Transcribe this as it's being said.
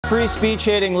free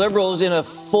speech-hating liberals in a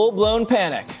full-blown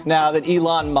panic now that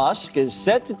Elon Musk is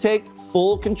set to take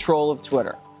full control of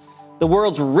Twitter. The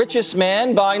world's richest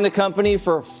man buying the company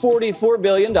for $44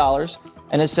 billion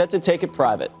and is set to take it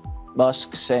private.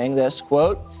 Musk saying this,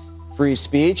 quote, "Free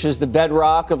speech is the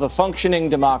bedrock of a functioning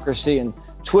democracy, and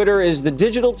Twitter is the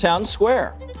digital town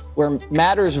square where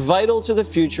matters vital to the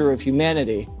future of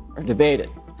humanity are debated."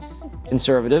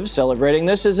 Conservatives celebrating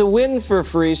this as a win for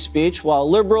free speech, while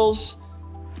liberals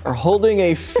are holding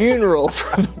a funeral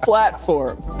for the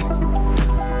platform.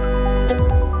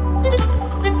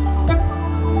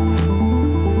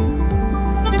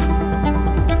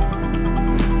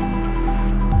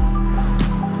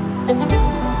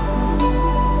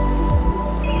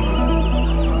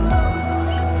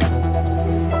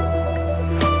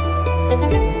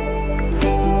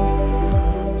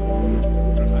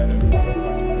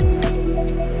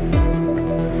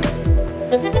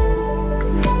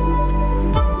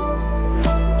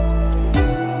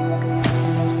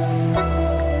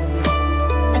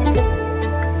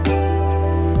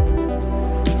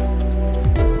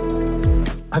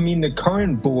 I mean, the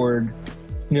current board,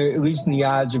 at least in the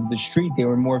eyes of the street, they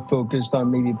were more focused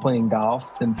on maybe playing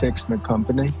golf than fixing the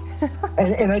company.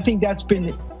 and I think that's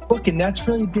been, and that's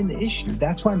really been the issue.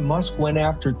 That's why Musk went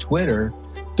after Twitter.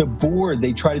 The board,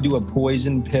 they try to do a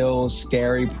poison pill,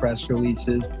 scary press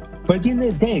releases. But at the end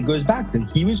of the day, it goes back to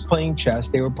he was playing chess,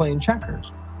 they were playing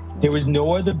checkers. There was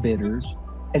no other bidders.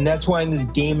 And that's why in this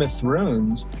Game of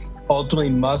Thrones, ultimately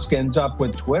Musk ends up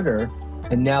with Twitter.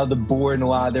 And now the board and a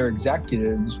lot of their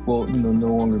executives will, no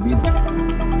longer be there.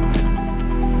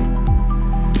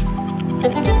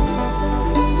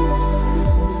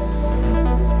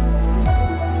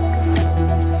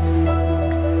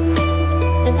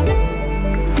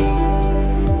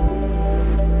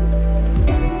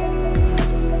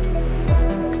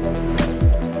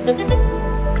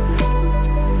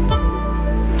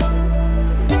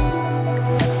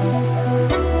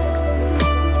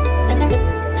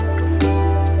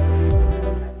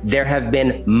 There have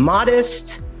been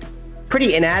modest,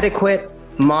 pretty inadequate,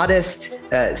 modest,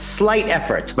 slight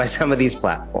efforts by some of these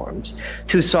platforms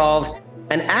to solve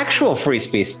an actual free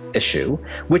speech issue,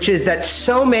 which is that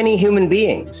so many human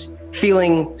beings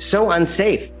feeling so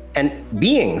unsafe and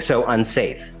being so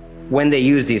unsafe when they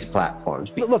use these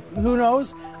platforms. Look, who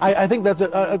knows? I think that's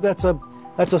an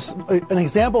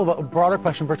example of a broader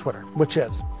question for Twitter, which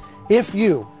is if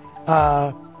you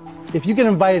get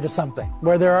invited to something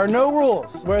where there are no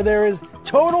rules, where there is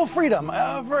total freedom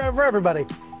for everybody,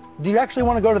 do you actually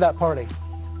want to go to that party?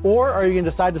 Or are you going to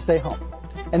decide to stay home?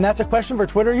 And that's a question for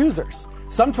Twitter users.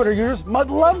 Some Twitter users might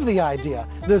love the idea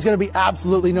that there's going to be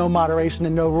absolutely no moderation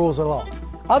and no rules at all.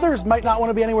 Others might not want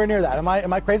to be anywhere near that. Am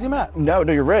I crazy, Matt? No,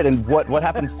 you're right. And what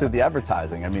happens to the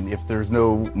advertising? I mean, if there's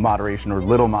no moderation or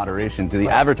little moderation, do the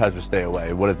advertisers stay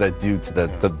away? What does that do to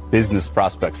the business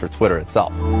prospects for Twitter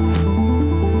itself?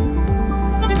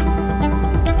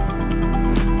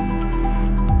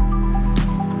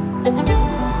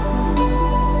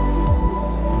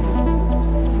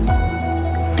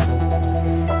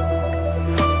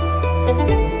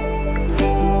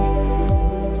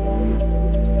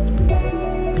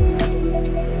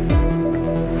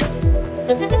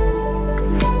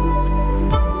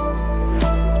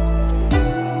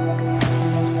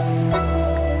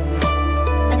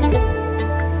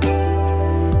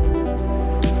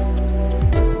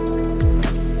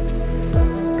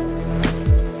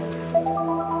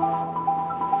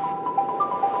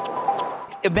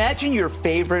 Imagine your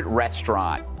favorite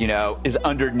restaurant, is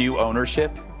under new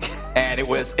ownership, and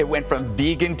it went from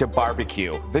vegan to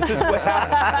barbecue. This is what's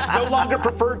happening. It's no longer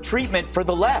preferred treatment for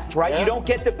the left, right? Yeah. You don't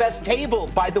get the best table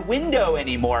by the window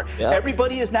anymore. Yeah.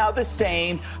 Everybody is now the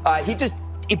same.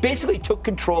 It basically took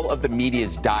control of the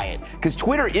media's diet, because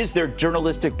Twitter is their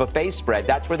journalistic buffet spread.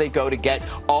 That's where they go to get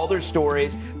all their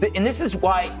stories. And this is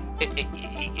why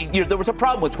there was a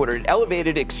problem with Twitter. It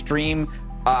elevated extreme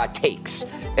takes,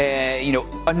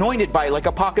 anointed by like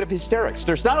a pocket of hysterics.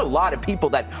 There's not a lot of people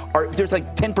there's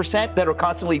like 10% that are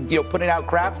constantly, putting out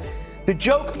crap. The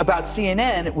joke about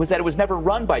CNN was that it was never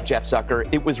run by Jeff Zucker.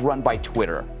 It was run by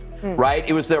Twitter. Right?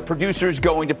 It was their producers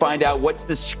going to find out what's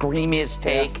the screamiest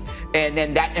take,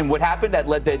 and what happened that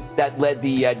led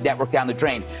the network down the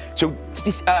drain. So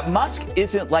Musk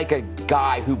isn't like a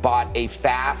guy who bought a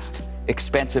fast,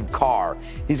 expensive car.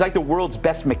 He's like the world's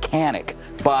best mechanic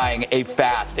buying a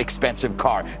fast, expensive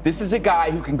car. This is a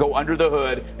guy who can go under the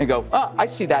hood and go, "Oh, I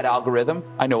see that algorithm.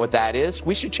 I know what that is.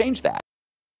 We should change that."